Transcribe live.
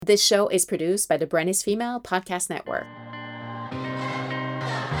This show is produced by the Brennis Female Podcast Network.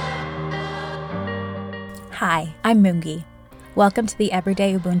 Hi, I'm Mungi. Welcome to the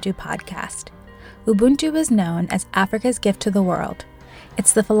Everyday Ubuntu podcast. Ubuntu is known as Africa's gift to the world.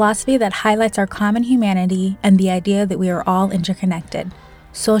 It's the philosophy that highlights our common humanity and the idea that we are all interconnected.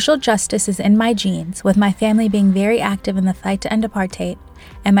 Social justice is in my genes, with my family being very active in the fight to end apartheid,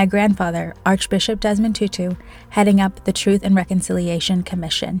 and my grandfather, Archbishop Desmond Tutu, heading up the Truth and Reconciliation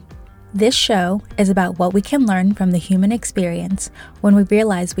Commission. This show is about what we can learn from the human experience when we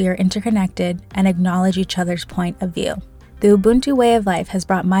realize we are interconnected and acknowledge each other's point of view. The Ubuntu way of life has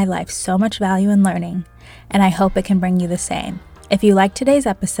brought my life so much value and learning, and I hope it can bring you the same. If you like today's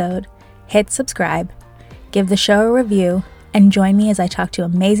episode, hit subscribe, give the show a review, and join me as I talk to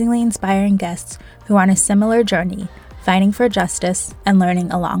amazingly inspiring guests who are on a similar journey, fighting for justice and learning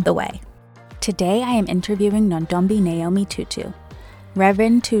along the way. Today I am interviewing Nontombi Naomi Tutu.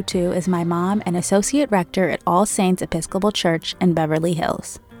 Reverend Tutu is my mom and associate rector at All Saints Episcopal Church in Beverly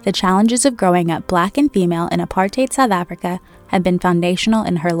Hills. The challenges of growing up Black and female in apartheid South Africa have been foundational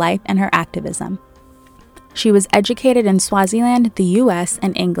in her life and her activism. She was educated in Swaziland, the US,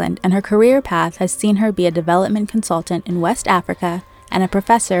 and England, and her career path has seen her be a development consultant in West Africa and a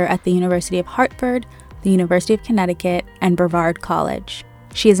professor at the University of Hartford, the University of Connecticut, and Brevard College.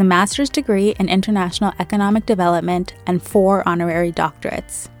 She has a master's degree in international economic development and 4 honorary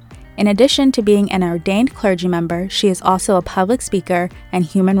doctorates. In addition to being an ordained clergy member, she is also a public speaker and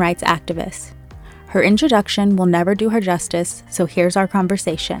human rights activist. Her introduction will never do her justice, so here's our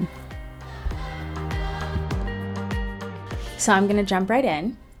conversation. So I'm going to jump right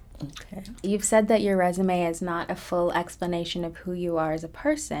in. Okay. You've said that your resume is not a full explanation of who you are as a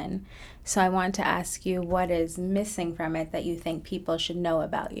person, so I want to ask you what is missing from it that you think people should know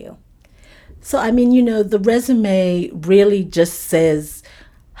about you. So, the resume really just says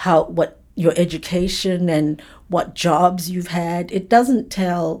what your education and what jobs you've had. It doesn't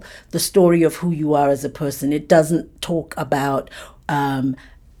tell the story of who you are as a person. It doesn't talk about,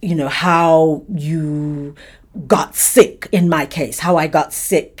 how you got sick, in my case, how I got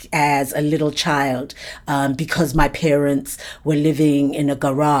sick as a little child because my parents were living in a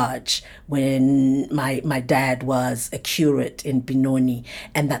garage when my dad was a curate in Benoni,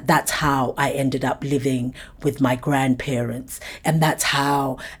 and that's how I ended up living with my grandparents, and that's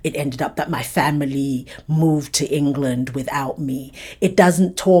how it ended up that my family moved to England without me. It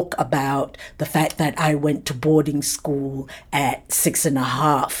doesn't talk about the fact that I went to boarding school at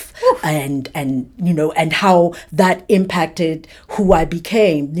 6.5 and how that impacted who I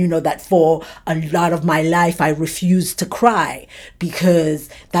became, that for a lot of my life I refused to cry because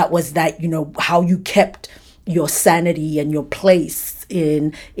that was how you kept your sanity and your place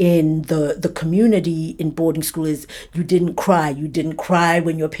in the community in boarding school is you didn't cry. You didn't cry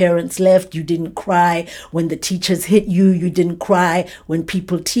when your parents left. You didn't cry when the teachers hit you. You didn't cry when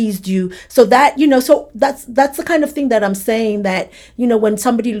people teased you. So that, so that's the kind of thing that I'm saying that, when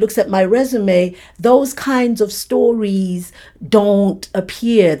somebody looks at my resume, those kinds of stories don't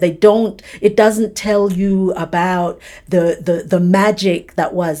appear. It doesn't tell you about the magic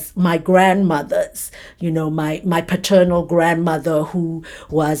that was my grandmother's, my paternal grandmother who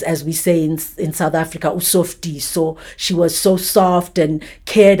was, as we say in South Africa, usofti. So she was so soft and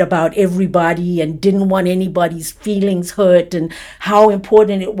cared about everybody and didn't want anybody's feelings hurt, and how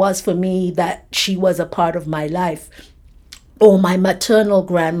important it was for me that she was a part of my life. Or my maternal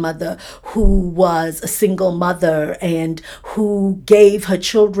grandmother, who was a single mother and who gave her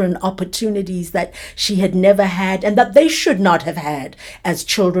children opportunities that she had never had and that they should not have had as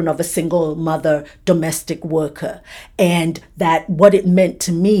children of a single mother domestic worker. And that what it meant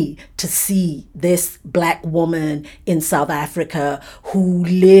to me to see this Black woman in South Africa who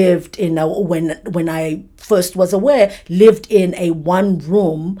lived in when I first was aware, lived in a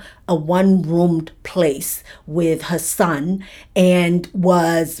one-roomed place with her son and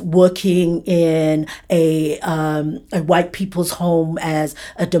was working in a white people's home as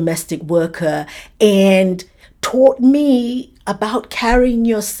a domestic worker, and taught me about carrying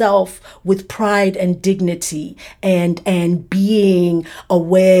yourself with pride and dignity and being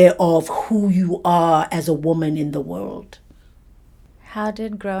aware of who you are as a woman in the world. How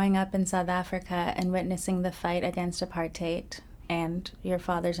did growing up in South Africa and witnessing the fight against apartheid and your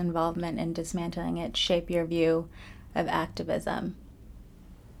father's involvement in dismantling it shape your view of activism?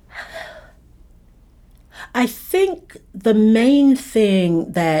 I think the main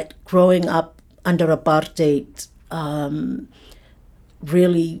thing that growing up under apartheid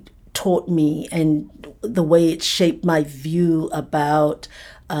really taught me, and the way it shaped my view about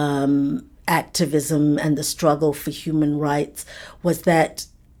activism and the struggle for human rights, was that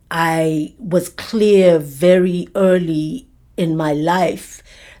I was clear very early in my life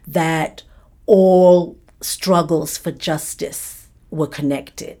that all struggles for justice were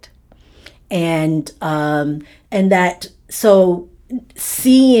connected. And that, so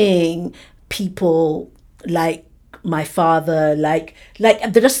seeing people like my father, like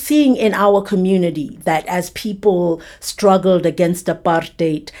just seeing in our community that as people struggled against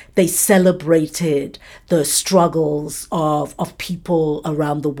apartheid, they celebrated the struggles of people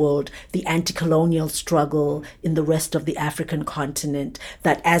around the world, the anti-colonial struggle in the rest of the African continent,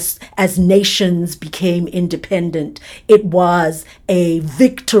 that as nations became independent, it was a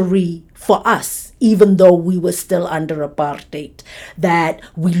victory for us, even though we were still under apartheid, that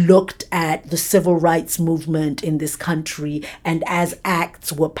we looked at the civil rights movement in this country, and as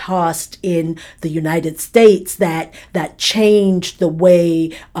acts were passed in the United States that changed the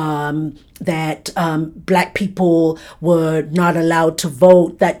way that Black people were not allowed to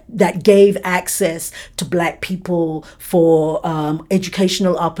vote, that gave access to Black people for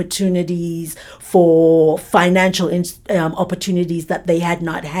educational opportunities, for financial opportunities that they had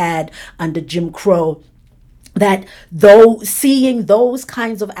not had under Jim Crow. That though seeing those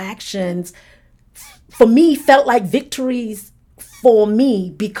kinds of actions for me felt like victories for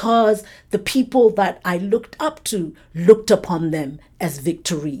me, because the people that I looked up to looked upon them as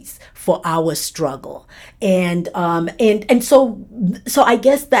victories for our struggle. And so I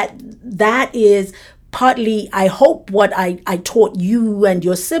guess that is partly, I hope, what I taught you and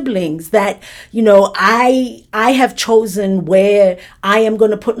your siblings, that, I have chosen where I am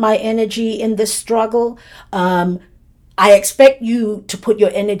going to put my energy in this struggle. I expect you to put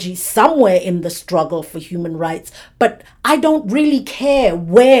your energy somewhere in the struggle for human rights, but I don't really care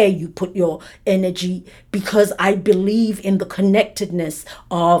where you put your energy, because I believe in the connectedness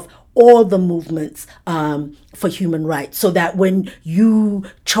of all the movements for human rights. So that when you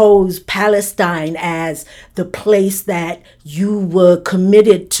chose Palestine as the place that you were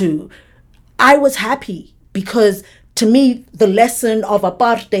committed to, I was happy, because to me, the lesson of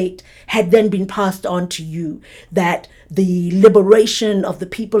apartheid had then been passed on to you, that the liberation of the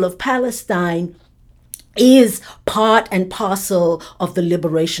people of Palestine is part and parcel of the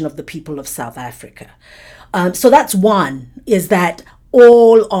liberation of the people of South Africa. So that's one, is that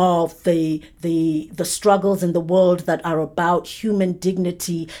all of the struggles in the world that are about human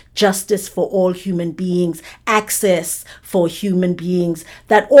dignity, justice for all human beings, access for human beings,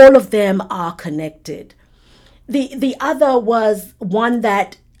 that all of them are connected. The other was one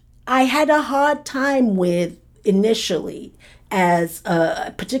that I had a hard time with initially, as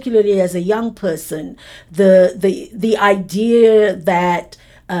particularly as a young person, the idea that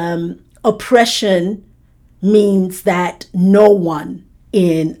oppression means that no one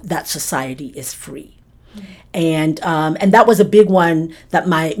in that society is free. And that was a big one that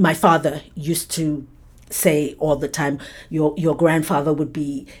my father used to say all the time. Your grandfather would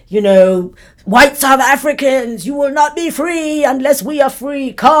be, white South Africans, you will not be free unless we are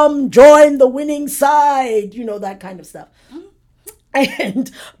free. Come join the winning side, that kind of stuff.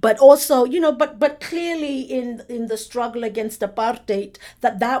 But also, but clearly in the struggle against apartheid,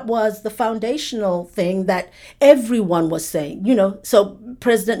 that was the foundational thing that everyone was saying, So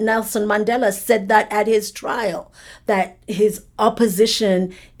President Nelson Mandela said that at his trial, that his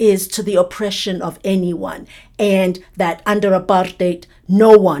opposition is to the oppression of anyone, and that under apartheid,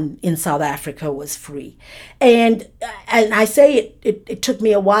 no one in South Africa was free. And I say it took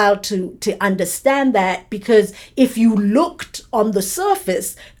me a while to understand that, because if you looked on the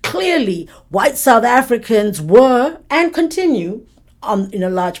surface, clearly white South Africans were and continue, in a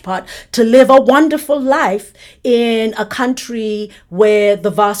large part, to live a wonderful life in a country where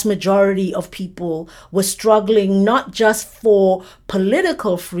the vast majority of people were struggling not just for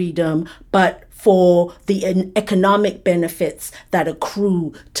political freedom, but for the economic benefits that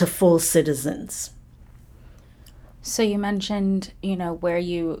accrue to full citizens. So you mentioned, where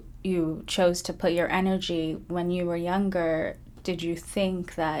you chose to put your energy when you were younger. Did you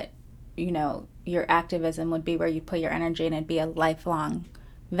think that, your activism would be where you put your energy and it'd be a lifelong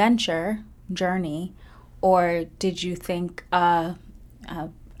journey? Or did you think, I'll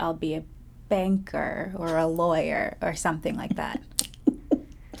be a banker or a lawyer or something like that?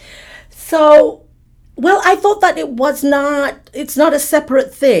 So, well, I thought that it's not a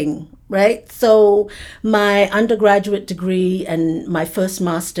separate thing, right? So my undergraduate degree and my first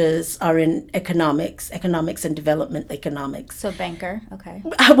master's are in economics and development economics. So banker, okay.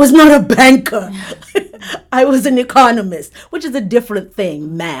 I was not a banker. I was an economist, which is a different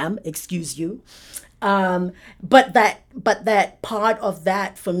thing, ma'am, excuse you. But that part of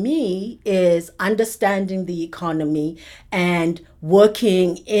that for me is understanding the economy and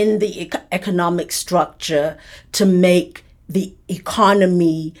working in the economic structure to make the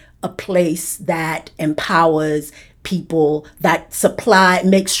economy a place that empowers people, that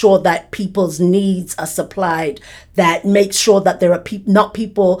makes sure that people's needs are supplied, that makes sure that there are not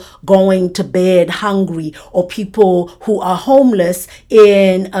people going to bed hungry, or people who are homeless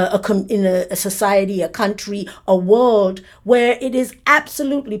in a society, a country, a world where it is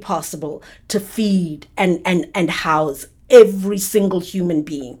absolutely possible to feed and house every single human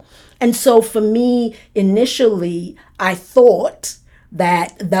being. And so for me, initially, I thought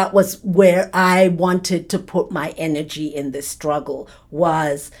that was where I wanted to put my energy in this struggle,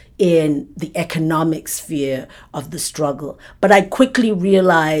 was in the economic sphere of the struggle. But I quickly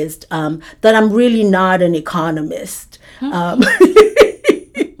realized that I'm really not an economist.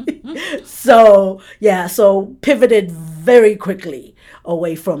 So pivoted very quickly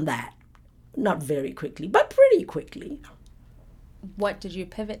away from that. Not very quickly, but pretty quickly. What did you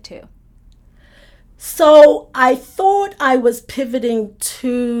pivot to? So I thought I was pivoting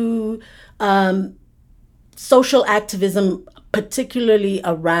to social activism, particularly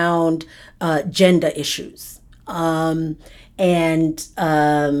around gender issues, and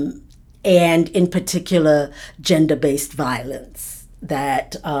in particular gender-based violence.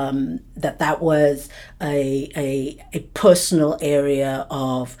 That was a personal area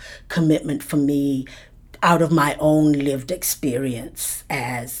of commitment for me, out of my own lived experience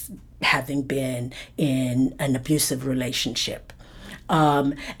as having been in an abusive relationship.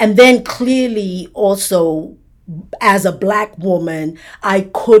 And then clearly also, as a Black woman, I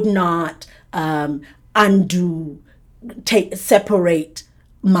could not separate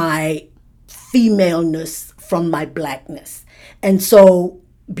my femaleness from my Blackness. And so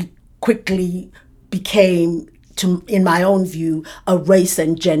quickly became, in my own view, a race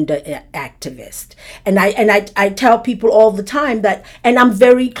and gender activist. And I tell people all the time that, and I'm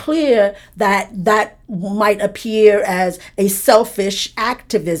very clear that might appear as a selfish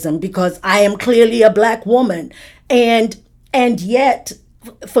activism because I am clearly a Black woman. And yet,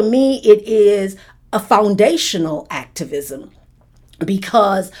 for me, it is a foundational activism,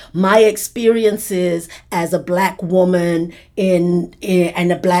 because my experiences as a Black woman and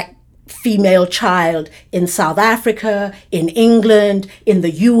a Black female child in South Africa, in England, in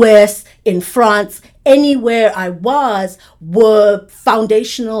the US, in France, anywhere I was, were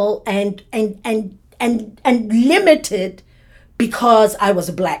foundational and limited because I was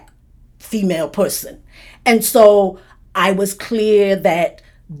a Black female person. And so I was clear that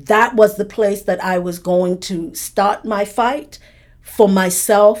that was the place that I was going to start my fight for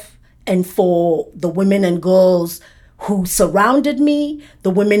myself and for the women and girls who surrounded me, the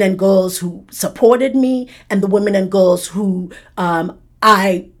women and girls who supported me, and the women and girls who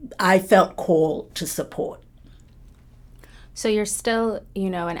I felt called to support. So you're still,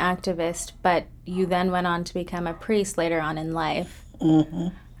 an activist, but you then went on to become a priest later on in life. Mm-hmm.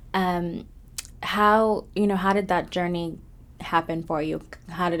 How did that journey happen for you?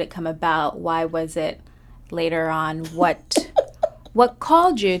 How did it come about? Why was it later on? What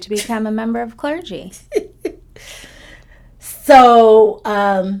called you to become a member of clergy? So,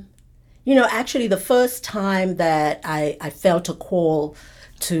 actually the first time that I felt a call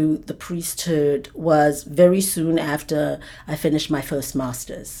to the priesthood was very soon after I finished my first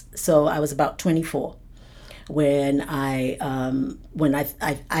master's. So I was about 24 when I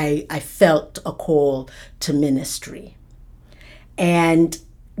felt a call to ministry. And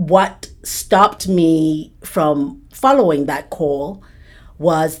what stopped me from following that call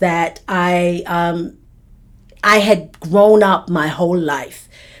was that I had grown up my whole life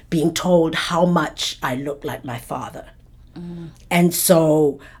being told how much I looked like my father. And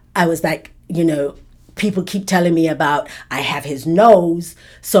so I was like, people keep telling me about, I have his nose,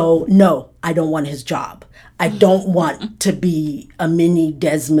 so no, I don't want his job. I don't want to be a mini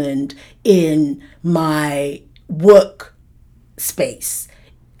Desmond in my work space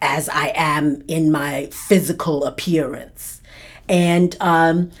as I am in my physical appearance. And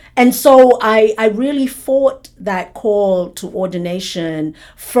so I really fought that call to ordination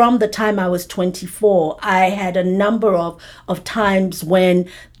from the time I was 24. I had a number of times when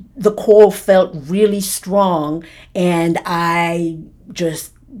the call felt really strong, and I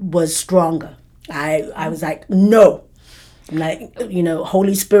just was stronger. I was like, no. Like,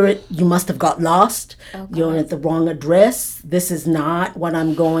 Holy Spirit, you must have got lost. Okay. You're at the wrong address. This is not what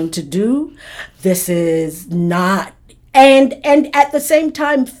I'm going to do. This is not. And at the same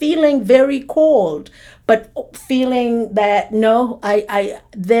time feeling very called, but feeling that no,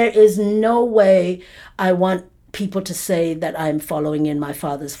 there is no way I want people to say that I'm following in my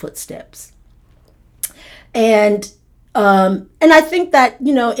father's footsteps. And I think that,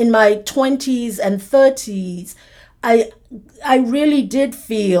 in my 20s and 30s, I really did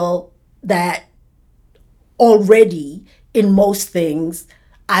feel that already in most things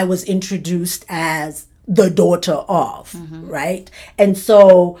I was introduced as the daughter of, right? And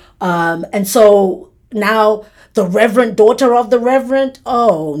so now the reverend daughter of the reverend,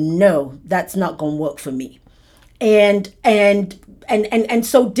 oh no, that's not going to work for me. And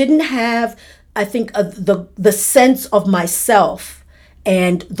so didn't have, I think, the sense of myself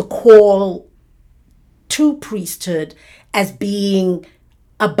and the call to priesthood as being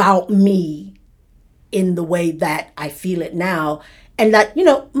about me in the way that I feel it now. And that,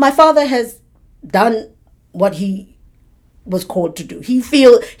 my father has done what he was called to do. He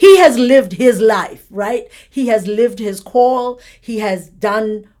has lived his life, right? He has lived his call. He has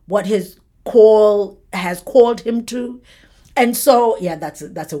done what his call has called him to. And so, yeah,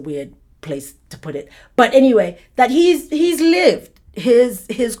 that's a weird place to put it. But anyway, that he's lived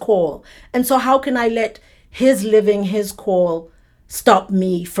his call. And so how can I let his living his call stop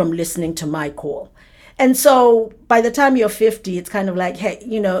me from listening to my call? And so by the time you're 50, it's kind of like, hey,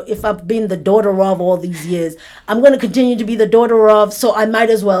 if I've been the daughter of all these years, I'm going to continue to be the daughter of, so I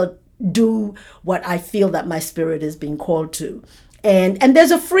might as well do what I feel that my spirit is being called to. And there's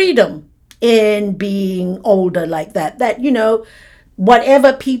a freedom in being older like that,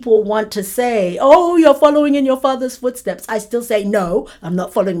 whatever people want to say, oh, you're following in your father's footsteps, I still say, no, I'm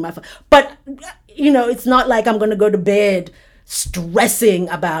not following my father. But, it's not like I'm going to go to bed stressing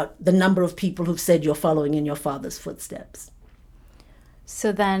about the number of people who've said you're following in your father's footsteps.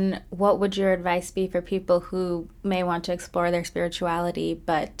 So then what would your advice be for people who may want to explore their spirituality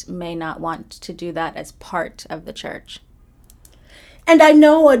but may not want to do that as part of the church? And I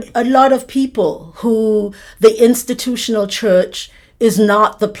know a lot of people who the institutional church is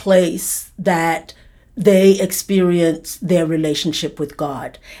not the place that they experience their relationship with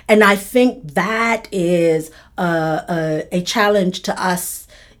God. And I think that is a challenge to us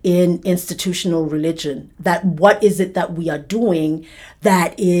in institutional religion, that what is it that we are doing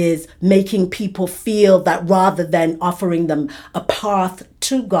that is making people feel that rather than offering them a path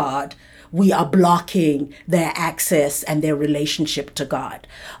to God, we are blocking their access and their relationship to God,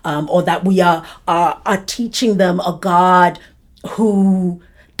 or that we are teaching them a God who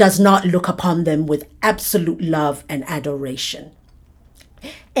does not look upon them with absolute love and adoration.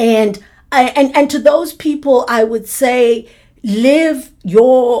 And to those people, I would say, live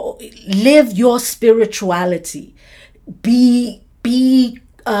your spirituality. Be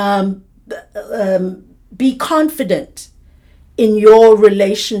confident in your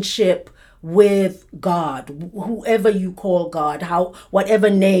relationship with God, whoever you call God, whatever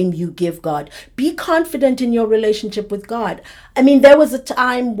name you give God. Be confident in your relationship with God. I mean, there was a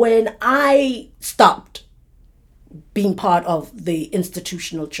time when I stopped being part of the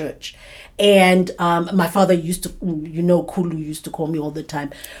institutional church. And my father used to, Kulu used to call me all the time,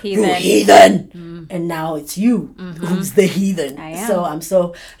 heathen. You heathen. And now it's you who's the heathen. I am. So I'm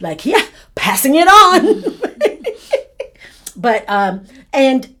so like, yeah, passing it on. But,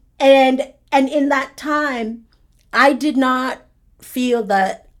 and in that time, I did not feel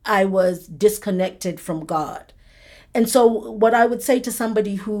that I was disconnected from God. And so what I would say to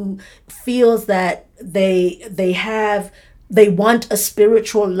somebody who feels that they want a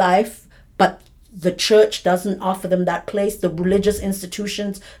spiritual life, but the church doesn't offer them that place, the religious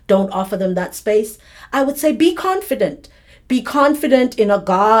institutions don't offer them that space, I would say be confident. Be confident in a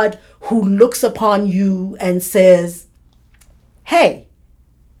God who looks upon you and says, hey,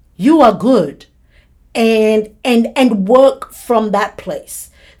 you are good, and work from that place.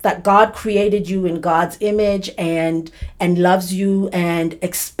 That God created you in God's image and loves you and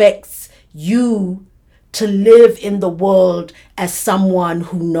expects you to live in the world as someone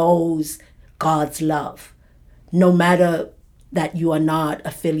who knows God's love, no matter that you are not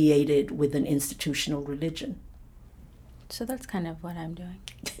affiliated with an institutional religion. So that's kind of what I'm doing.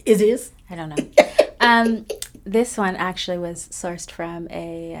 It is? I don't know. This one actually was sourced from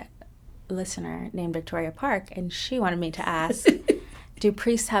a listener named Victoria Park, and she wanted me to ask, do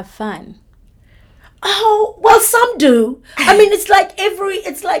priests have fun? Oh, well, some do. I mean, it's like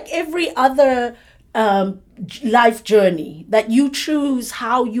every other life journey, that you choose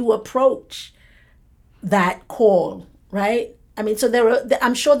how you approach that call, right? I mean, so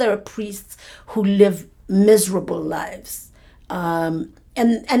I'm sure there are priests who live miserable lives, and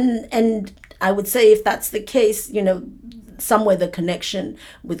I would say if that's the case, somewhere the connection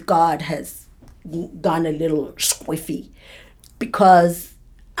with God has gone a little squiffy, because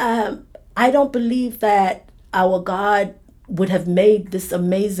I don't believe that our God would have made this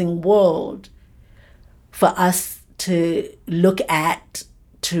amazing world for us to look at,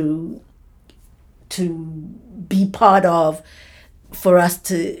 to be part of, for us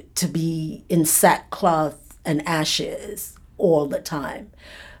to be in sackcloth and ashes all the time.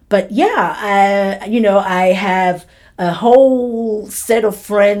 But yeah, I have a whole set of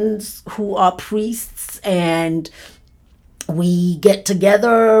friends who are priests, and we get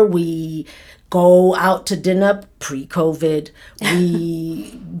together, we go out to dinner pre-COVID,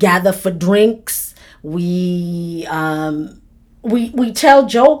 we gather for drinks, we tell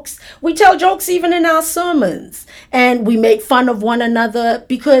jokes. We tell jokes even in our sermons, and we make fun of one another,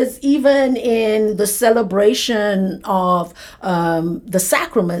 because even in the celebration of the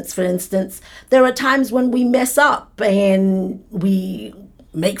sacraments, for instance, there are times when we mess up and we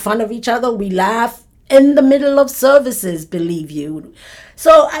make fun of each other. We laugh in the middle of services, believe you.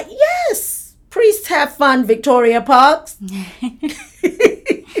 So yes, priests have fun, Victoria Parks.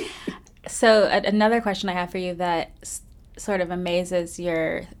 So another question I have for you that sort of amazes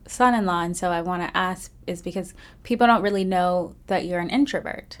your son-in-law, and so I want to ask, is because people don't really know that you're an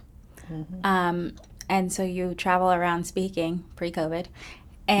introvert. Mm-hmm. And so you travel around speaking pre-COVID,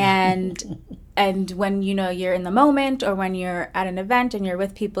 and and when you're in the moment, or when you're at an event and you're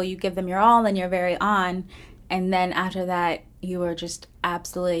with people, you give them your all and you're very on, and then after that you are just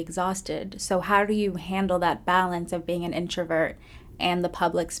absolutely exhausted. So how do you handle that balance of being an introvert and the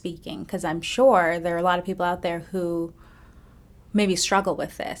public speaking? Because I'm sure there are a lot of people out there who maybe struggle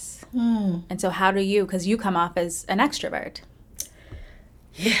with this. And so how do you, because you come off as an extrovert.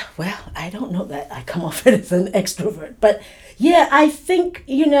 Yeah, well, I don't know that I come off as an extrovert, but yeah, I think,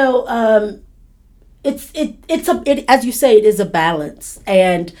 it's as you say, it is a balance,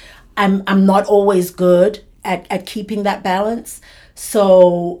 and I'm not always good at keeping that balance.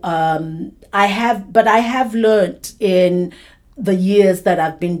 So I have learned in the years that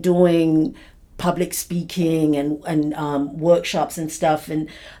I've been doing public speaking and workshops and stuff, and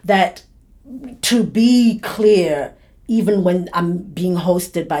that to be clear, even when I'm being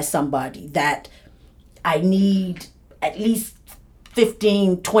hosted by somebody, that I need at least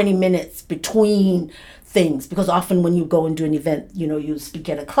 15-20 minutes between things, because often when you go and do an event, you speak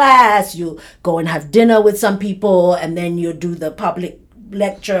at a class, you go and have dinner with some people, and then you do the public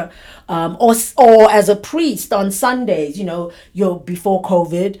lecture, or as a priest on Sundays, you're before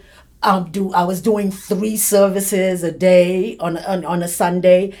COVID, I was doing 3 services a day on a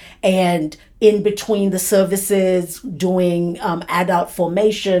Sunday, and in between the services doing adult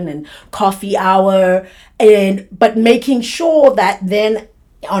formation and coffee hour, but making sure that then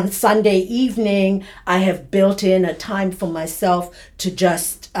on Sunday evening I have built in a time for myself to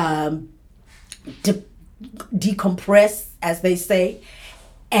just decompress, as they say,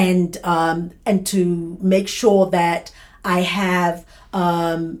 and to make sure that I have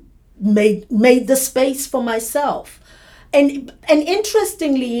made the space for myself. And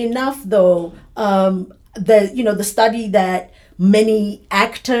interestingly enough, though, the study that many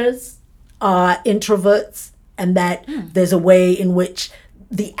actors are introverts, and that there's a way in which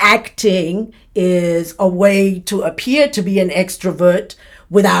the acting is a way to appear to be an extrovert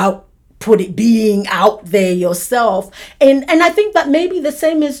without being out there yourself. And I think that maybe the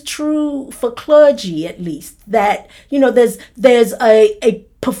same is true for clergy, at least, that there's a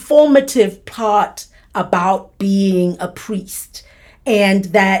performative part about being a priest, and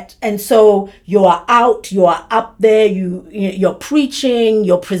so you are up there, you're preaching,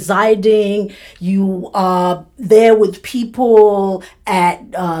 you're presiding, you are there with people at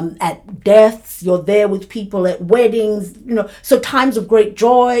deaths, you're there with people at weddings, so times of great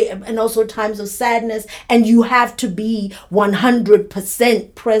joy and also times of sadness, and you have to be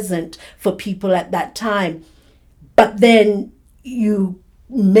 100% present for people at that time. But then you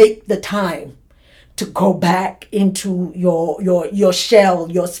make the time to go back into your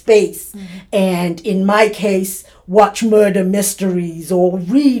shell, your space. Mm-hmm. And in my case, watch murder mysteries or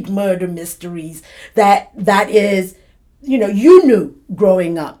read murder mysteries. That is, you knew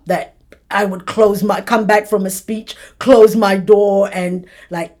growing up that I would come back from a speech, close my door, and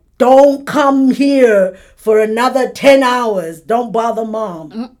don't come here for another 10 hours. Don't bother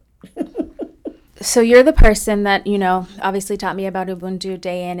mom. Mm-hmm. So you're the person that, obviously taught me about Ubuntu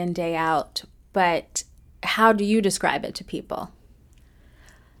day in and day out, but how do you describe it to people?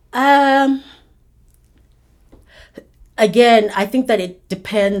 Again, I think that it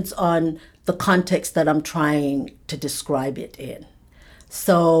depends on the context that I'm trying to describe it in.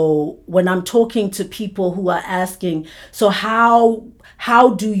 So when I'm talking to people who are asking, so how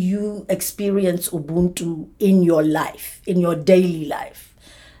do you experience Ubuntu in your life, in your daily life?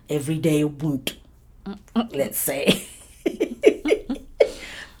 Everyday Ubuntu, let's say.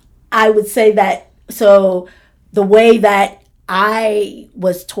 I would say that, so the way that I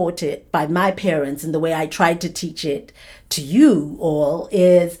was taught it by my parents and the way I tried to teach it to you all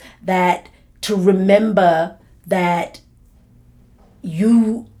is that to remember that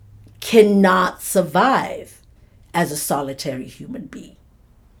you cannot survive as a solitary human being.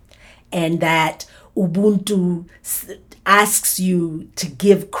 And that Ubuntu asks you to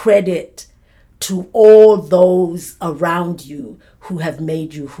give credit to all those around you who have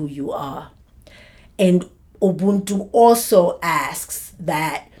made you who you are. And Ubuntu also asks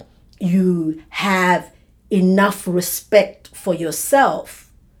that you have enough respect for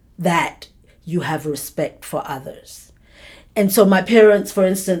yourself that you have respect for others. And so my parents, for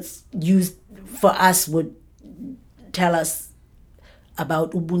instance, would tell us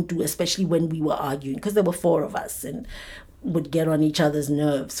about Ubuntu, especially when we were arguing, because there were 4 of us and would get on each other's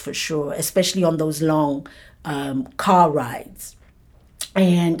nerves for sure, especially on those long car rides.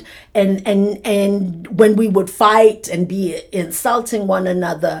 And when we would fight and be insulting one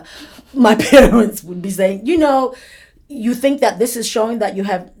another, my parents would be saying, you think that this is showing that you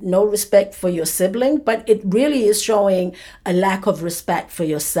have no respect for your sibling, but it really is showing a lack of respect for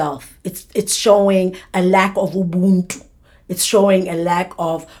yourself. It's showing a lack of Ubuntu. It's showing a lack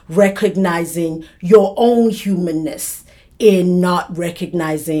of recognizing your own humanness in not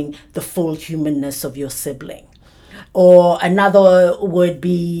recognizing the full humanness of your sibling. Or another would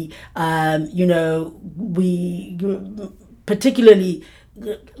be, we particularly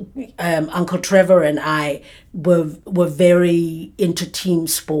Uncle Trevor and I were very into team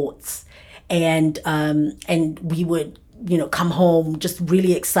sports, and we would come home just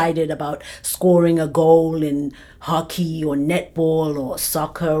really excited about scoring a goal in hockey or netball or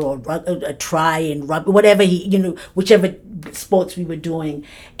soccer or a try in rugby, whatever whichever sports we were doing.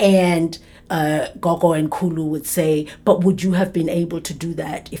 And Gogo and Kulu would say, but would you have been able to do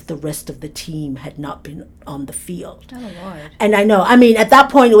that if the rest of the team had not been on the field? Oh, Lord. And I know, at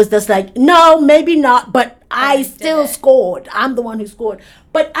that point it was just like, no, maybe not, but I still scored. I'm the one who scored.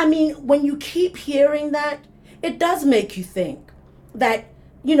 But when you keep hearing that, it does make you think that,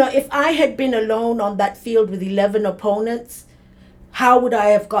 if I had been alone on that field with 11 opponents, how would I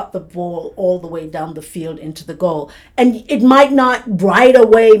have got the ball all the way down the field into the goal? And it might not right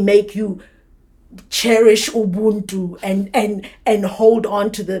away make you cherish Ubuntu and hold on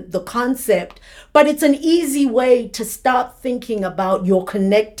to the concept, but it's an easy way to start thinking about your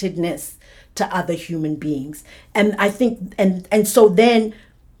connectedness to other human beings. And I think, and so then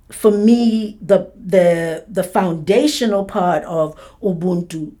for me, the foundational part of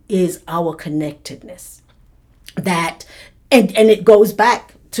Ubuntu is our connectedness. That, and it goes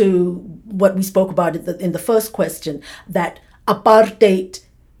back to what we spoke about in the first question, that apartheid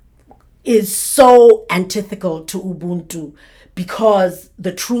is so antithetical to Ubuntu, because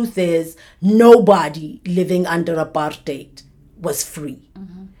the truth is nobody living under apartheid was free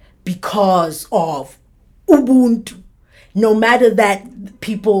because of Ubuntu. No matter that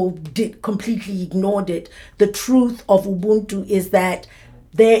people completely ignored it, the truth of Ubuntu is that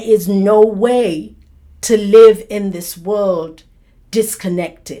there is no way to live in this world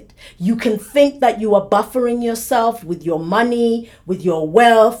disconnected. You can think that you are buffering yourself with your money, with your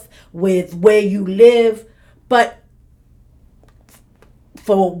wealth, with where you live, but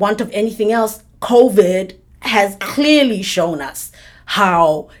for want of anything else, COVID has clearly shown us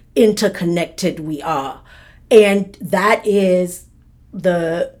how interconnected we are. And that is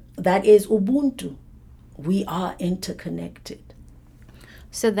Ubuntu. We are interconnected.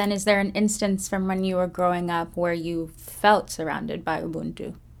 So then is there an instance from when you were growing up where you felt surrounded by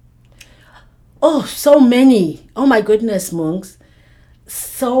Ubuntu? Oh, so many. Oh my goodness, Mungs.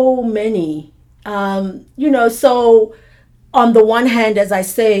 So many. So on the one hand, as I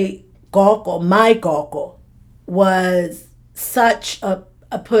say, my Gogo was such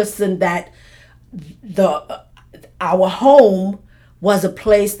a person that our home was a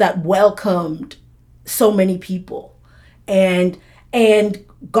place that welcomed so many people and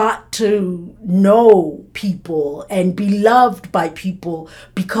got to know people and be loved by people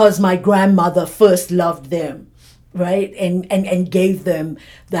because my grandmother first loved them, right? And gave them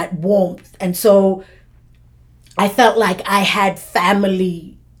that warmth. And so I felt like I had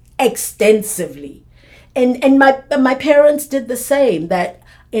family extensively. And my parents did the same, that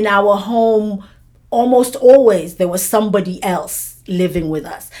in our home, almost always there was somebody else living with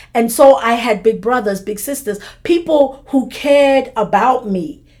us. And so I had big brothers, big sisters, people who cared about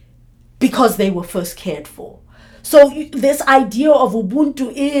me because they were first cared for. So this idea of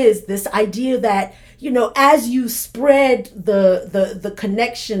Ubuntu is this idea that, as you spread the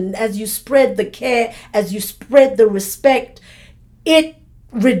connection, as you spread the care, as you spread the respect, it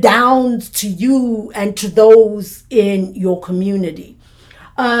redounds to you and to those in your community.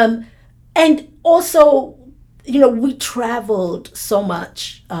 And also, we traveled so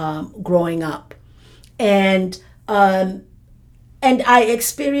much growing up. And I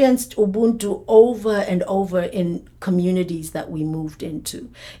experienced Ubuntu over and over in communities that we moved into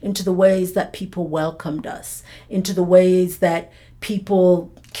the ways that people welcomed us, into the ways that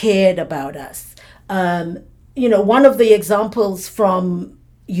people cared about us. One of the examples from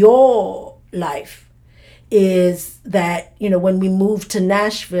your life is that, when we moved to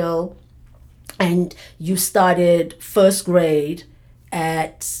Nashville and you started first grade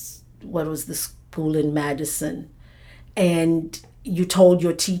at, what was the school in Madison, and you told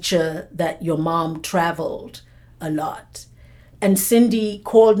your teacher that your mom traveled a lot. And Cindy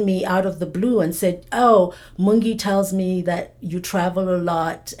called me out of the blue and said, "Oh, Mungi tells me that you travel a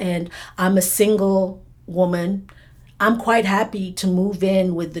lot, and I'm a single woman. I'm quite happy to move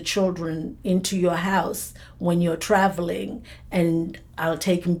in with the children into your house when you're traveling, and I'll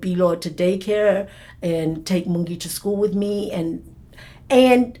take Mbilo to daycare and take Mungi to school with me."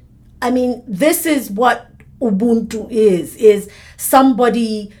 And I mean, this is what Ubuntu is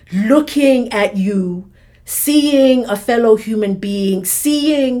somebody looking at you, seeing a fellow human being,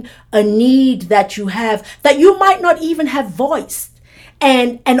 seeing a need that you have that you might not even have voiced,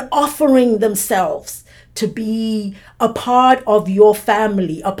 and offering themselves to be a part of your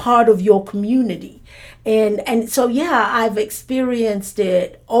family, a part of your community. And so, yeah, I've experienced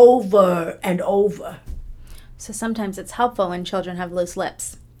it over and over. So sometimes it's helpful when children have loose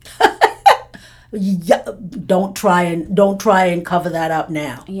lips. Yeah, don't try and cover that up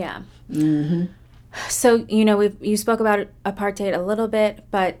now. Yeah. Mm-hmm. So, you spoke about apartheid a little bit,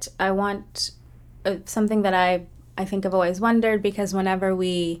 but I want something that I think I've always wondered, because whenever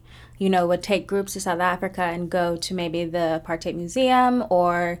we, would take groups to South Africa and go to maybe the Apartheid Museum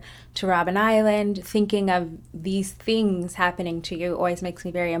or to Robben Island, thinking of these things happening to you always makes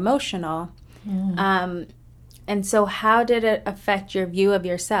me very emotional. Mm. And so how did it affect your view of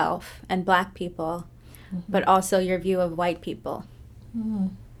yourself and Black people, but also your view of white people?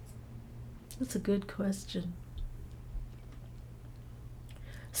 Mm. That's a good question.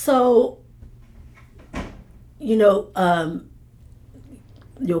 So,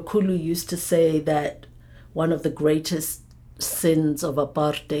 Yokulu used to say that one of the greatest sins of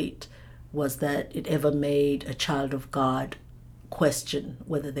apartheid was that it ever made a child of God question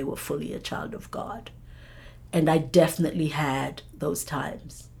whether they were fully a child of God. And I definitely had those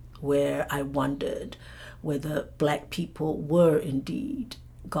times where I wondered whether Black people were indeed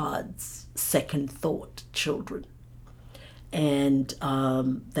God's second thought children. And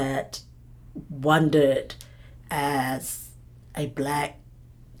that wondered, as a Black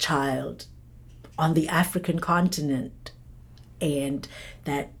child on the African continent, and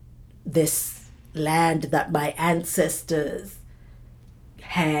that this land that my ancestors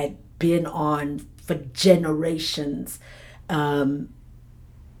had been on for generations,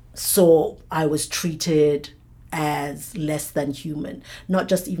 so I was treated as less than human, not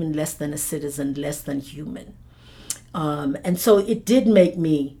just even less than a citizen, less than human. And so it did make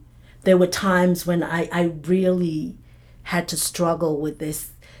me, there were times when I really had to struggle with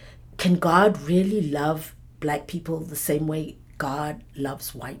this. Can God really love Black people the same way God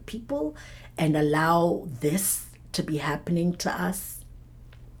loves white people, and allow this to be happening to us?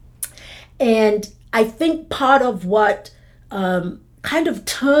 And I think part of what kind of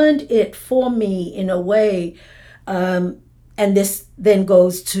turned it for me in a way, and this then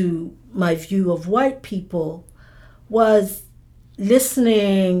goes to my view of white people, was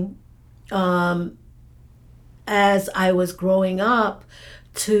listening as I was growing up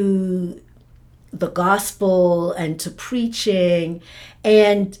to the gospel and to preaching,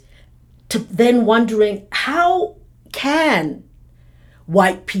 and to then wondering, how can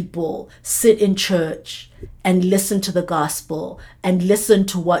white people sit in church and listen to the gospel and listen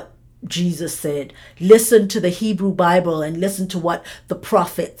to what Jesus said, listen to the Hebrew Bible and listen to what the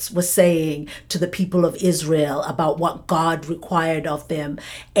prophets were saying to the people of Israel about what God required of them,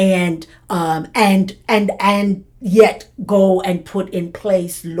 and yet go and put in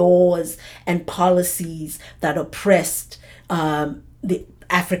place laws and policies that oppressed the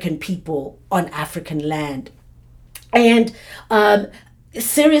African people on African land. And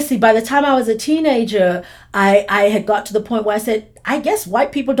seriously, by the time I was a teenager, I had got to the point where I said, I guess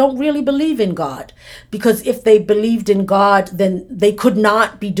white people don't really believe in God, because if they believed in God, then they could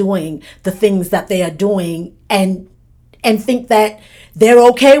not be doing the things that they are doing and think that they're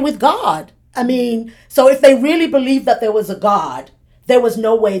okay with God. I mean, so if they really believed that there was a God, there was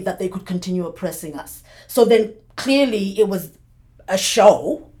no way that they could continue oppressing us. So then clearly it was a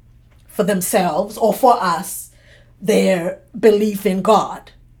show for themselves or for us, their belief in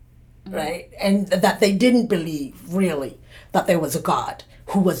God, right? And that they didn't believe really that there was a God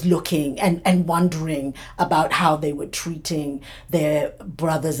who was looking and wondering about how they were treating their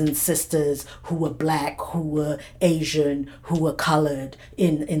brothers and sisters who were Black, who were Asian, who were colored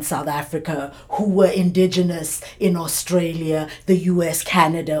in South Africa, who were indigenous in Australia, the US,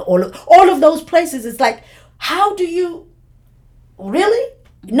 Canada, all of those places. It's like, how do you really?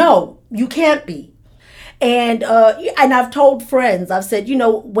 No, you can't be. And I've told friends, I've said,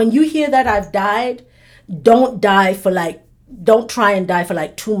 when you hear that I've died, don't try and die for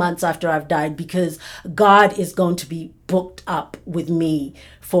like 2 months after I've died, because God is going to be booked up with me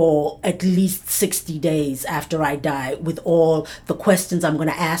for at least 60 days after I die, with all the questions I'm going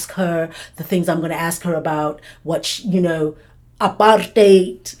to ask her, the things I'm going to ask her about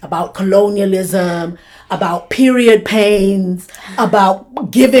apartheid, about colonialism, about period pains, about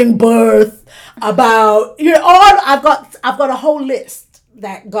giving birth, about I've got a whole list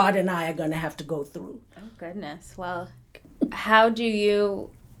that God and I are going to have to go through. Oh goodness. Well, how do you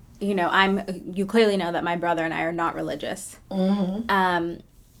you clearly know that my brother and I are not religious. Mm-hmm.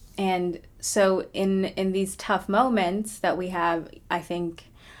 And so in these tough moments that we have, I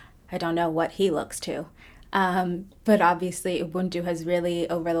don't know what he looks to. But obviously Ubuntu has really,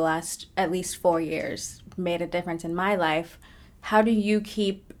 over the last at least 4 years, made a difference in my life. How do you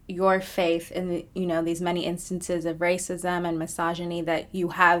keep your faith in these many instances of racism and misogyny that you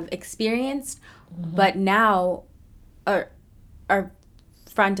have experienced, mm-hmm. but now are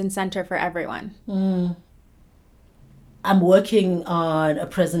front and center for everyone? I'm working on a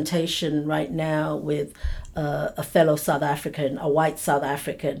presentation right now with a fellow South African, a white South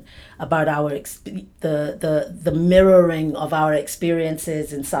African, about the mirroring of our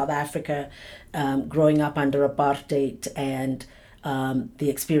experiences in South Africa, growing up under apartheid, and the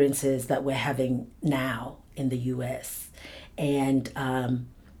experiences that we're having now in the U.S. And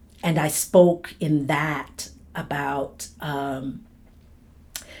I spoke in that about the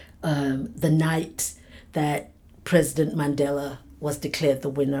night that President Mandela was declared the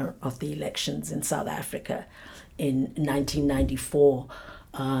winner of the elections in South Africa in 1994,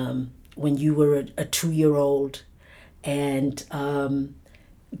 when you were a 2-year-old, and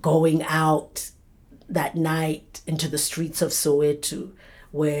going out that night into the streets of Soweto,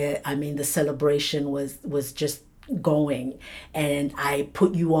 where, the celebration was just going, and I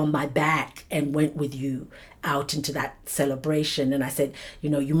put you on my back and went with you out into that celebration. And I said,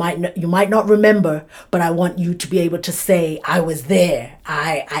 you might not remember, but I want you to be able to say, I was there.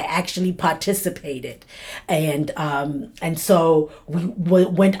 I actually participated. And so we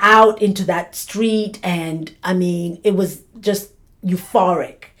went out into that street, and it was just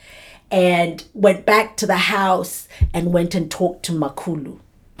euphoric, and went back to the house and went and talked to Makulu,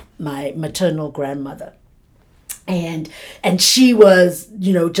 my maternal grandmother. And she was,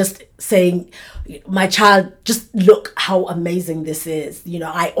 just saying, my child, just look how amazing this is.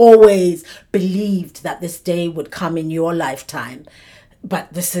 I always believed that this day would come in your lifetime,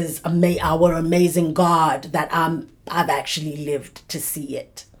 but this is our amazing God that I've actually lived to see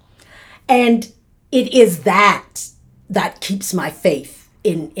it. And it is that keeps my faith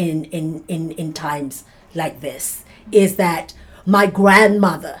in times like this, is that my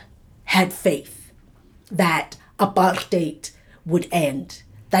grandmother had faith that apartheid would end,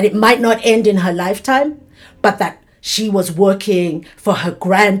 that it might not end in her lifetime, but that she was working for her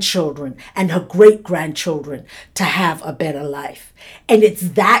grandchildren and her great-grandchildren to have a better life. And it's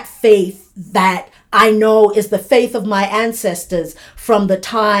that faith that I know is the faith of my ancestors from the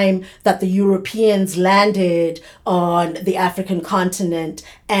time that the Europeans landed on the African continent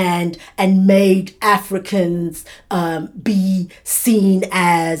and made Africans be seen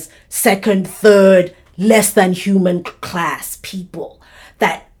as second, third, less than human class people.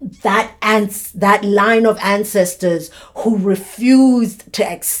 That line of ancestors who refused to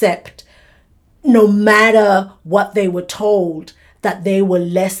accept, no matter what they were told, that they were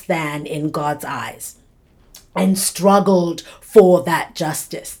less than in God's eyes, and struggled for that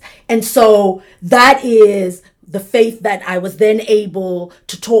justice. And so that is the faith that I was then able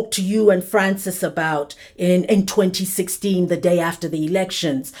to talk to you and Francis about in 2016, the day after the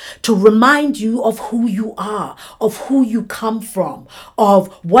elections, to remind you of who you are, of who you come from, of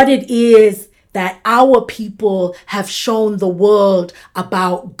what it is that our people have shown the world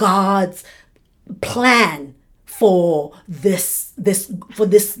about God's plan for this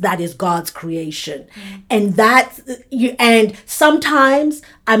that is God's creation. And and sometimes,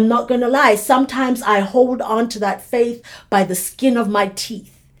 I'm not going to lie, sometimes I hold on to that faith by the skin of my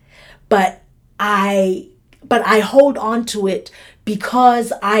teeth, but I hold on to it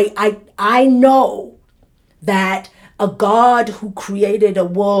because I know that a God who created a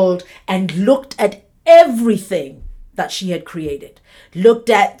world and looked at everything that she had created, looked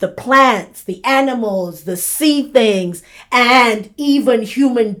at the plants, the animals, the sea things, and even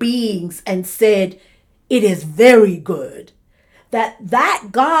human beings, and said, it is very good.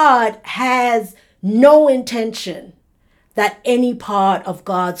 That God has no intention that any part of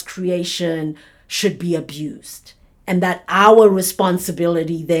God's creation should be abused. And that our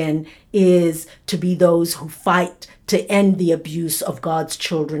responsibility then is to be those who fight to end the abuse of God's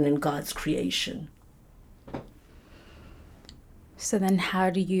children and God's creation. So then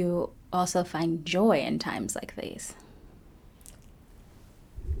how do you also find joy in times like these?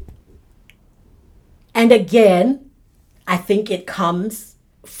 And again, I think it comes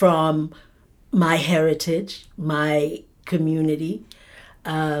from my heritage, my community.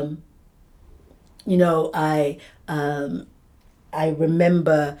 I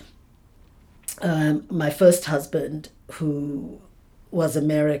remember my first husband, who was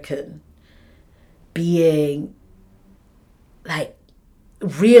American, being like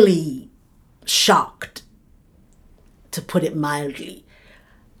really shocked, to put it mildly,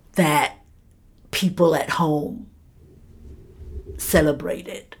 that people at home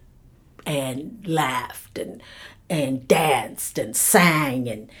celebrated and laughed and danced and sang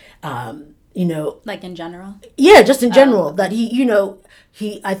and like in general? Yeah, just in general. That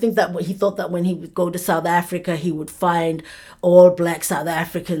I think that he thought that when he would go to South Africa, he would find all Black South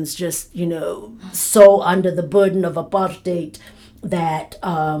Africans just, so under the burden of apartheid that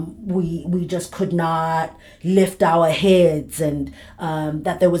we just could not lift our heads, and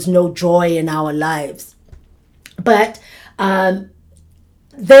that there was no joy in our lives. But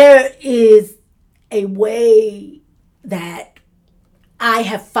there is a way that I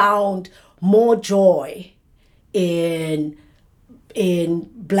have found more joy in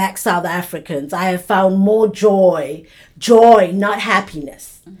Black South Africans. I have found more joy, not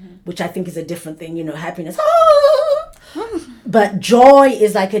happiness, which I think is a different thing, happiness. But joy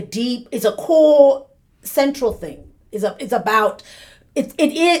is like it's a core central thing. It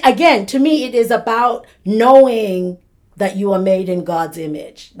is, again, to me, it is about knowing that you are made in God's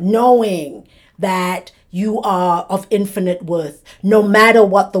image, knowing that you are of infinite worth, no matter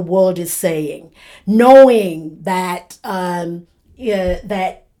what the world is saying, knowing that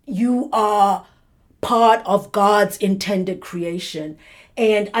that you are part of God's intended creation.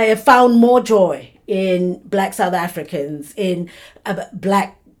 And I have found more joy in Black South Africans, in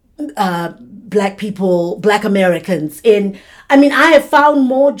Black people, Black Americans. I have found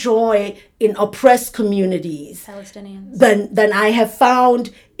more joy in oppressed communities, Palestinians, than I have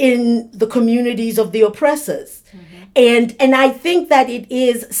found in the communities of the oppressors. And I think that it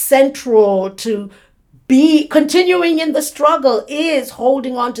is central to be continuing in the struggle, is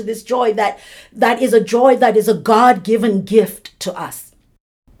holding on to this joy that is a joy that is a God-given gift to us.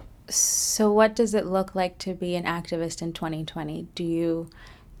 So what does it look like to be an activist in 2020? Do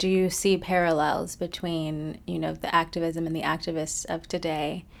you see parallels between, the activism and the activists of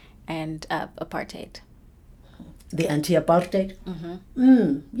today and apartheid? The anti-apartheid?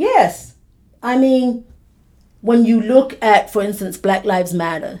 Yes. When you look at, for instance, Black Lives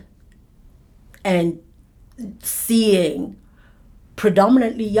Matter, and seeing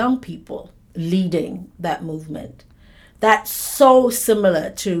predominantly young people leading that movement, that's so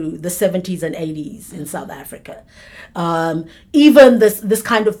similar to the 70s and 80s in South Africa. Even this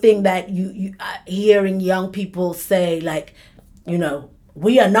kind of thing that you hearing young people say, like,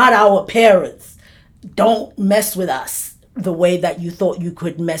 we are not our parents. Don't mess with us the way that you thought you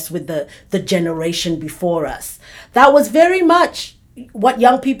could mess with the generation before us. That was very much what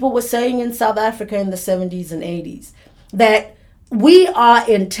young people were saying in South Africa in the 70s and 80s, that we are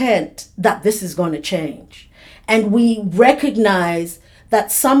intent that this is going to change. And we recognize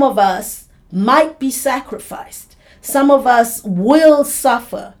that some of us might be sacrificed. Some of us will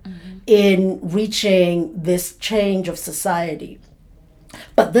suffer in reaching this change of society.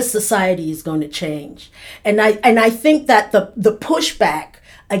 But this society is going to change. And I think that the pushback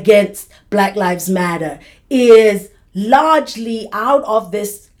against Black Lives Matter is largely out of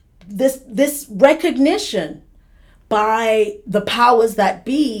this recognition by the powers that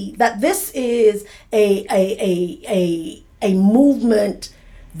be that this is a movement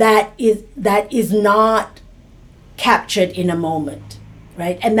that is not captured in a moment,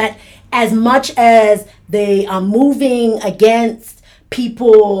 right? And that as much as they are moving against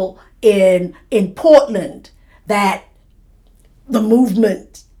people in Portland, that the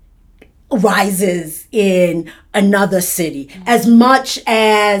movement rises in another city. As much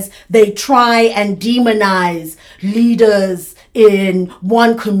as they try and demonize leaders in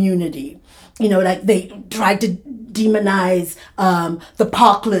one community, like they tried to demonize the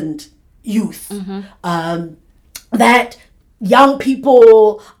Parkland youth, that young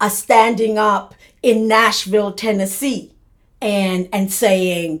people are standing up in Nashville, Tennessee, and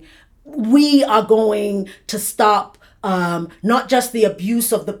saying, we are going to stop not just the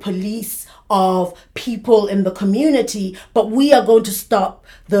abuse of the police of people in the community, but we are going to stop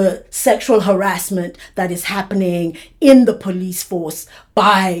the sexual harassment that is happening in the police force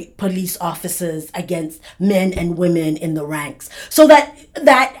by police officers against men and women in the ranks. So that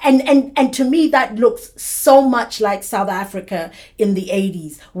and to me that looks so much like South Africa in the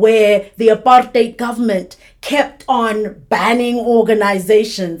 80s, where the apartheid government kept on banning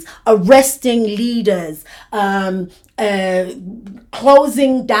organizations, arresting leaders,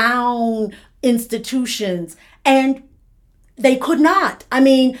 closing down institutions, and they could not. I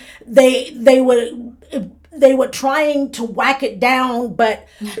mean, they were trying to whack it down, but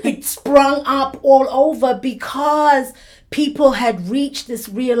it sprung up all over because people had reached this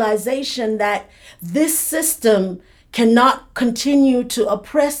realization that this system cannot continue to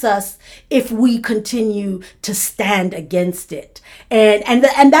oppress us if we continue to stand against it. And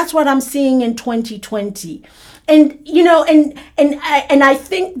that's what I'm seeing in 2020. And I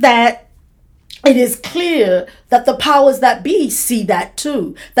think that it is clear that the powers that be see that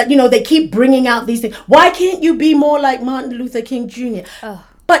too. That, they keep bringing out these things. Why can't you be more like Martin Luther King Jr.? Oh.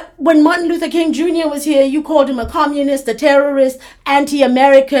 But when Martin Luther King Jr. was here, you called him a communist, a terrorist,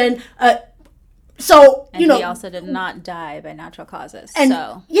 anti-American. So, and he also did not die by natural causes. And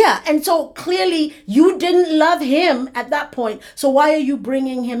so clearly you didn't love him at that point. So why are you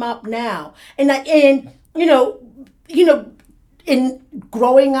bringing him up now? And in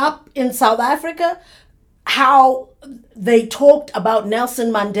growing up in South Africa, how they talked about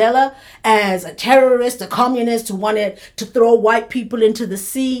Nelson Mandela as a terrorist, a communist who wanted to throw white people into the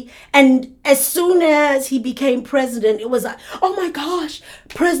sea. And as soon as he became president, it was like, oh my gosh,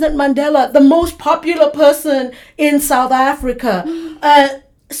 President Mandela, the most popular person in South Africa.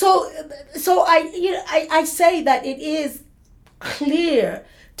 So I say that it is clear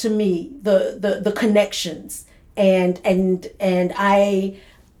to me the connections, and I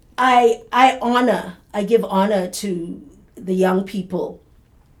give honor to the young people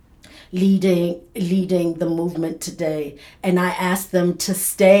leading the movement today, and I ask them to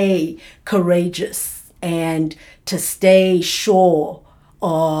stay courageous and to stay sure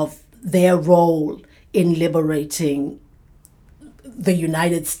of their role in liberating the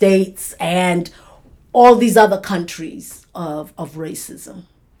United States and all these other countries of racism.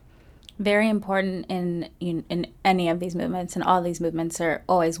 Very important in any of these movements, and all these movements are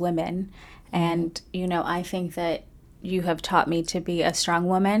always women. And, I think that you have taught me to be a strong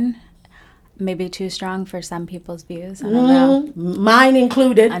woman, maybe too strong for some people's views. I don't know. Mine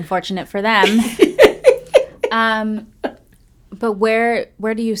included. Unfortunate for them. But where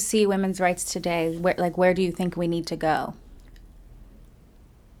do you see women's rights today? Where do you think we need to go?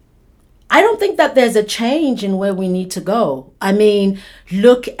 I don't think that there's a change in where we need to go. I mean,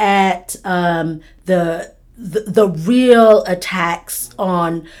 look at the real attacks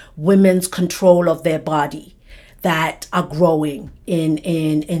on women's control of their body that are growing in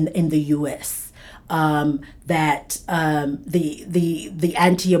the U.S. The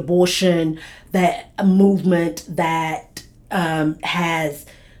anti-abortion movement that has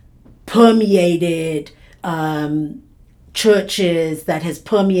permeated churches, that has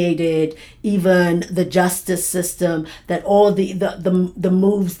permeated even the justice system, that all the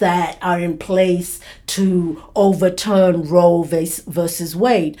moves that are in place to overturn Roe versus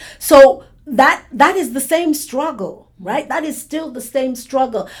Wade. So that is the same struggle, right? That is still the same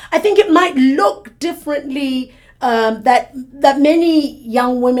struggle. I think it might look differently, that many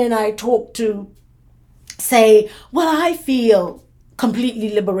young women I talk to say, well, I feel completely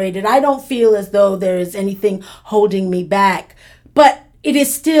liberated. I don't feel as though there is anything holding me back, but it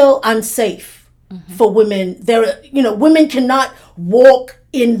is still unsafe for women. Women cannot walk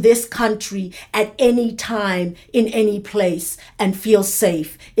in this country at any time, in any place, and feel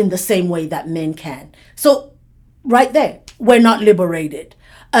safe in the same way that men can. So right there, we're not liberated.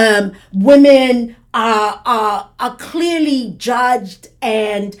 Women are clearly judged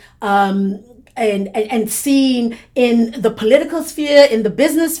and seen in the political sphere, in the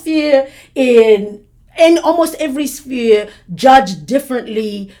business sphere, in almost every sphere, judged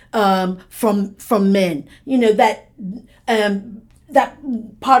differently from men. That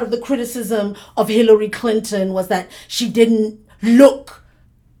part of the criticism of Hillary Clinton was that she didn't look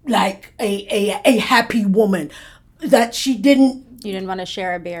like a happy woman, that she didn't. You didn't want to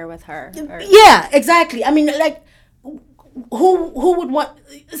share a beer with her. Yeah, exactly. I mean, like, who would want?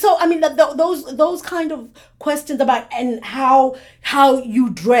 So I mean, those kind of questions about and how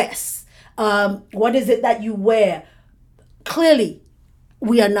you dress, what is it that you wear? Clearly,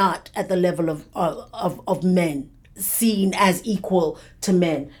 we are not at the level of men, seen as equal to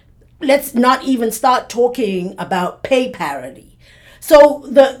men. Let's not even start talking about pay parity. So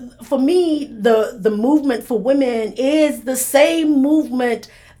for me, the movement for women is the same movement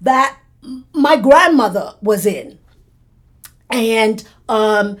that my grandmother was in, and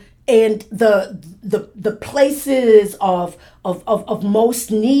the places of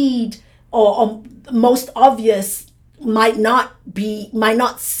most need or most obvious might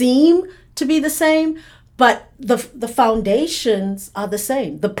not seem to be the same, but the foundations are the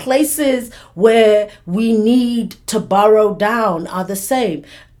same. The places where we need to burrow down are the same.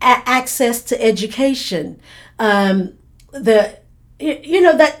 Access to education, that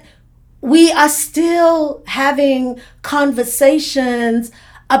we are still having conversations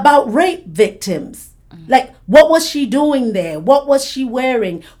about rape victims. Like, what was she doing there? What was she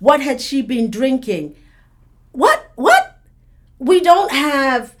wearing? What had she been drinking? What? We don't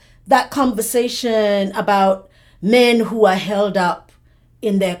have that conversation about men who are held up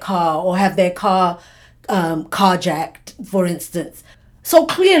in their car or have their car carjacked, for instance. So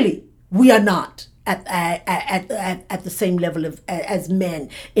clearly, we are not at the same level as men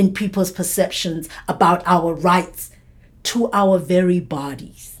in people's perceptions about our rights to our very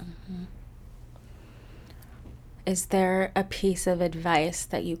bodies. Mm-hmm. Is there a piece of advice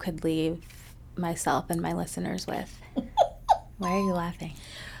that you could leave myself and my listeners with? Why are you laughing?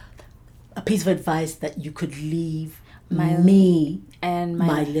 A piece of advice that you could leave me and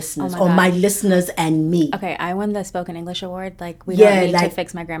my listeners, my listeners and me. Okay, I won the Spoken English Award. Like, we don't need to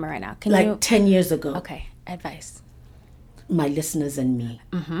fix my grammar right now. Can you? 10 years ago. Okay, advice. My listeners and me.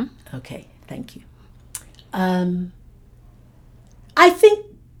 Mm-hmm. Okay, thank you. I think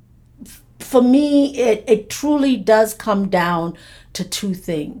for me, it truly does come down to two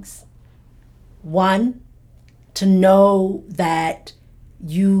things. One, to know that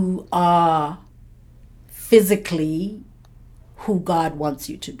you are physically who God wants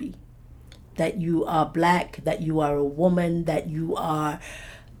you to be. That you are Black, that you are a woman, that you are,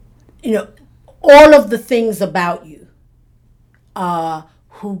 all of the things about you are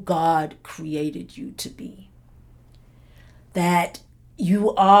who God created you to be. That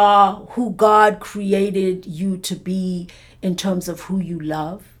you are who God created you to be in terms of who you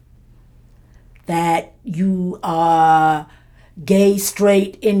love. That you are gay,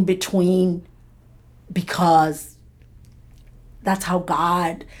 straight, in between, because that's how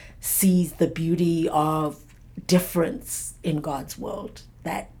God sees the beauty of difference in God's world,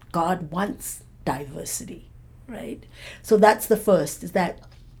 that God wants diversity, right? So that's the first, is that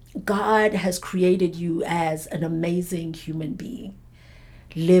God has created you as an amazing human being.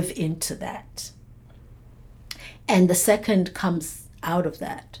 Live into that. And the second comes out of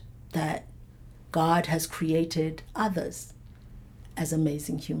that God has created others as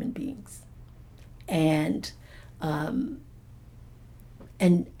amazing human beings, and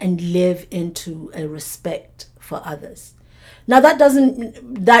live into a respect for others. Now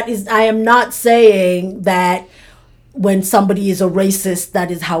I am not saying that when somebody is a racist,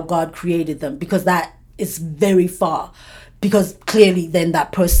 that is how God created them, because that is very far, because clearly then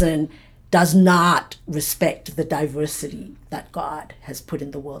that person does not respect the diversity that God has put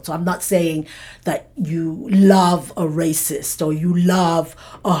in the world. So I'm not saying that you love a racist, or you love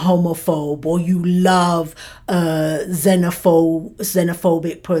a homophobe, or you love a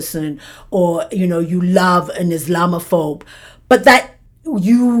xenophobic person, or you love an Islamophobe, but that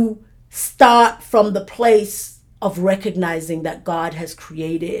you start from the place of recognizing that God has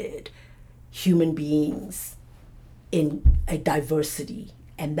created human beings in a diversity,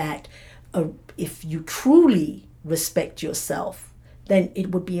 and that if you truly respect yourself, then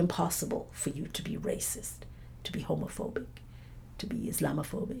it would be impossible for you to be racist, to be homophobic, to be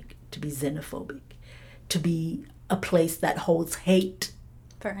Islamophobic, to be xenophobic, to be a place that holds hate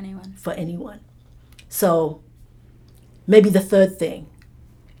for anyone. So maybe the third thing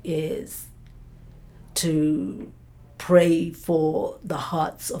is to pray for the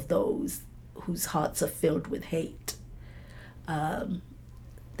hearts of those whose hearts are filled with hate,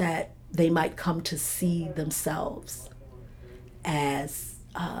 that they might come to see themselves as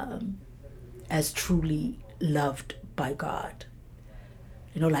truly loved by God.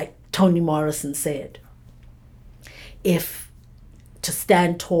 Like Toni Morrison said, if to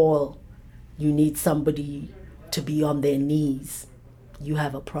stand tall you need somebody to be on their knees, you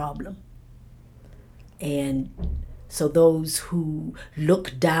have a problem. And so those who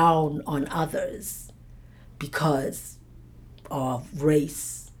look down on others because of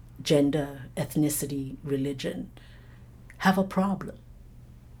race, gender, ethnicity, religion, have a problem.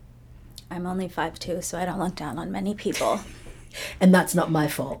 I'm only 5'2", so I don't look down on many people. And that's not my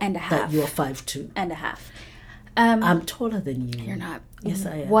fault. And a half. That you're 5'2". And a half. I'm taller than you. You're not. Yes,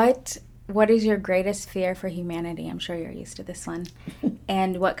 I am. What is your greatest fear for humanity? I'm sure you're used to this one.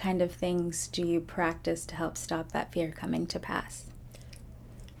 And what kind of things do you practice to help stop that fear coming to pass?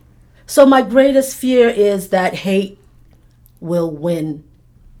 So my greatest fear is that hate will win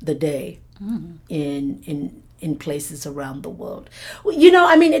the day in places around the world.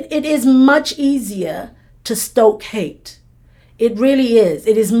 It is much easier to stoke hate. It really is.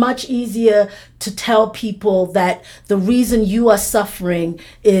 It is much easier to tell people that the reason you are suffering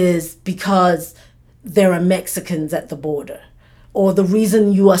is because there are Mexicans at the border, or the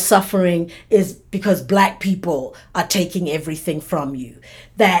reason you are suffering is because Black people are taking everything from you,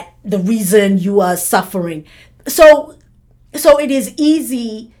 that the reason you are suffering. So it is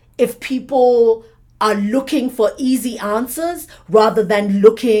easy if people are looking for easy answers rather than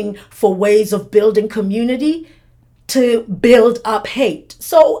looking for ways of building community, to build up hate.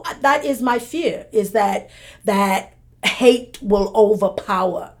 So that is my fear, is that hate will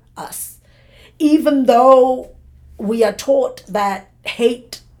overpower us. Even though we are taught that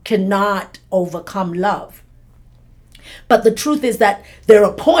hate cannot overcome love. But the truth is that there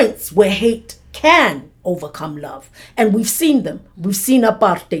are points where hate can overcome love. And we've seen them. We've seen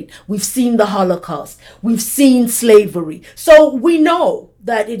apartheid. We've seen the Holocaust. We've seen slavery. So we know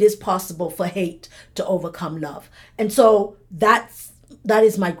that it is possible for hate to overcome love. And so that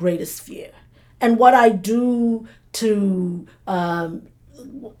is my greatest fear. And what I do to,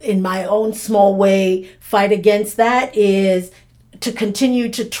 in my own small way, fight against that is to continue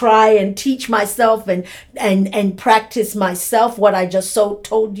to try and teach myself and practice myself what I just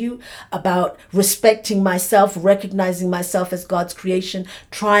told you about respecting myself, recognizing myself as God's creation,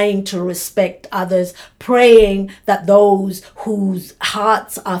 trying to respect others, praying that those whose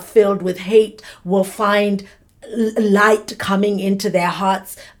hearts are filled with hate will find light coming into their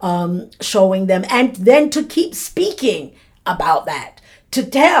hearts, showing them, and then to keep speaking about that,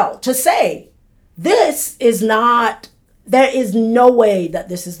 to say, this is not, there is no way that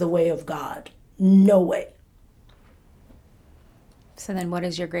this is the way of God. No way. So then what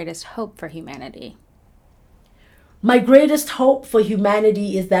is your greatest hope for humanity? My greatest hope for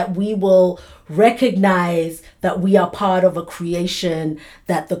humanity is that we will recognize that we are part of a creation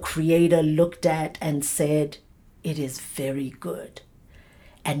that the Creator looked at and said, it is very good.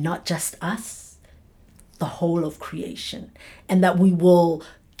 And not just us, the whole of creation. And that we will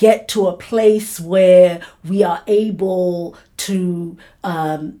get to a place where we are able to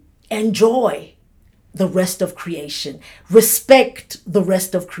enjoy the rest of creation, respect the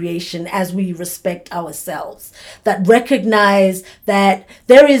rest of creation as we respect ourselves, that recognize that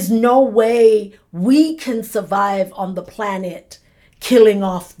there is no way we can survive on the planet killing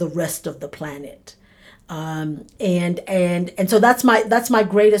off the rest of the planet. And so that's my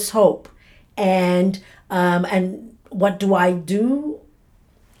greatest hope. And what do I do?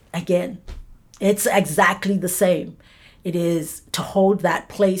 Again, it's exactly the same. It is to hold that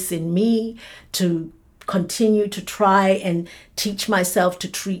place in me, to continue to try and teach myself to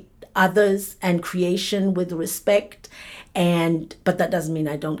treat others and creation with respect. But that doesn't mean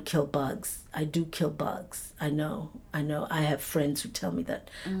I don't kill bugs. I do kill bugs. I know. I have friends who tell me that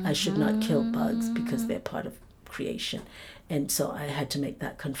I should not kill bugs because they're part of creation. And so I had to make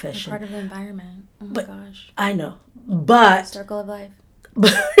that confession. They're part of the environment. Oh my gosh. I know. But circle of life.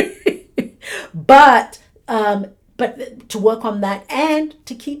 But to work on that and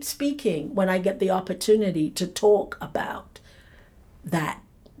to keep speaking when I get the opportunity to talk about that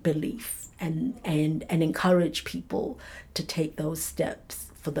belief and encourage people to take those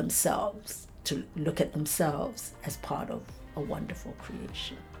steps for themselves, to look at themselves as part of a wonderful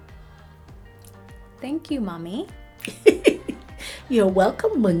creation. Thank you, Mommy. You're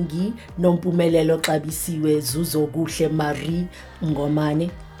welcome, Mungi. Nompumelelo xabisiwe zuzo kuhle Marie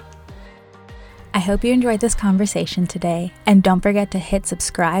Ngomane. I hope you enjoyed this conversation today, and don't forget to hit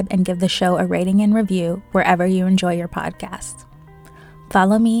subscribe and give the show a rating and review wherever you enjoy your podcasts.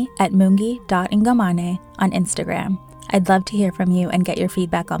 Follow me at mungi.ngomane on Instagram. I'd love to hear from you and get your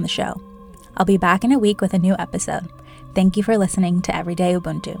feedback on the show. I'll be back in a week with a new episode. Thank you for listening to Everyday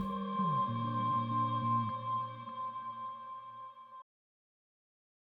Ubuntu.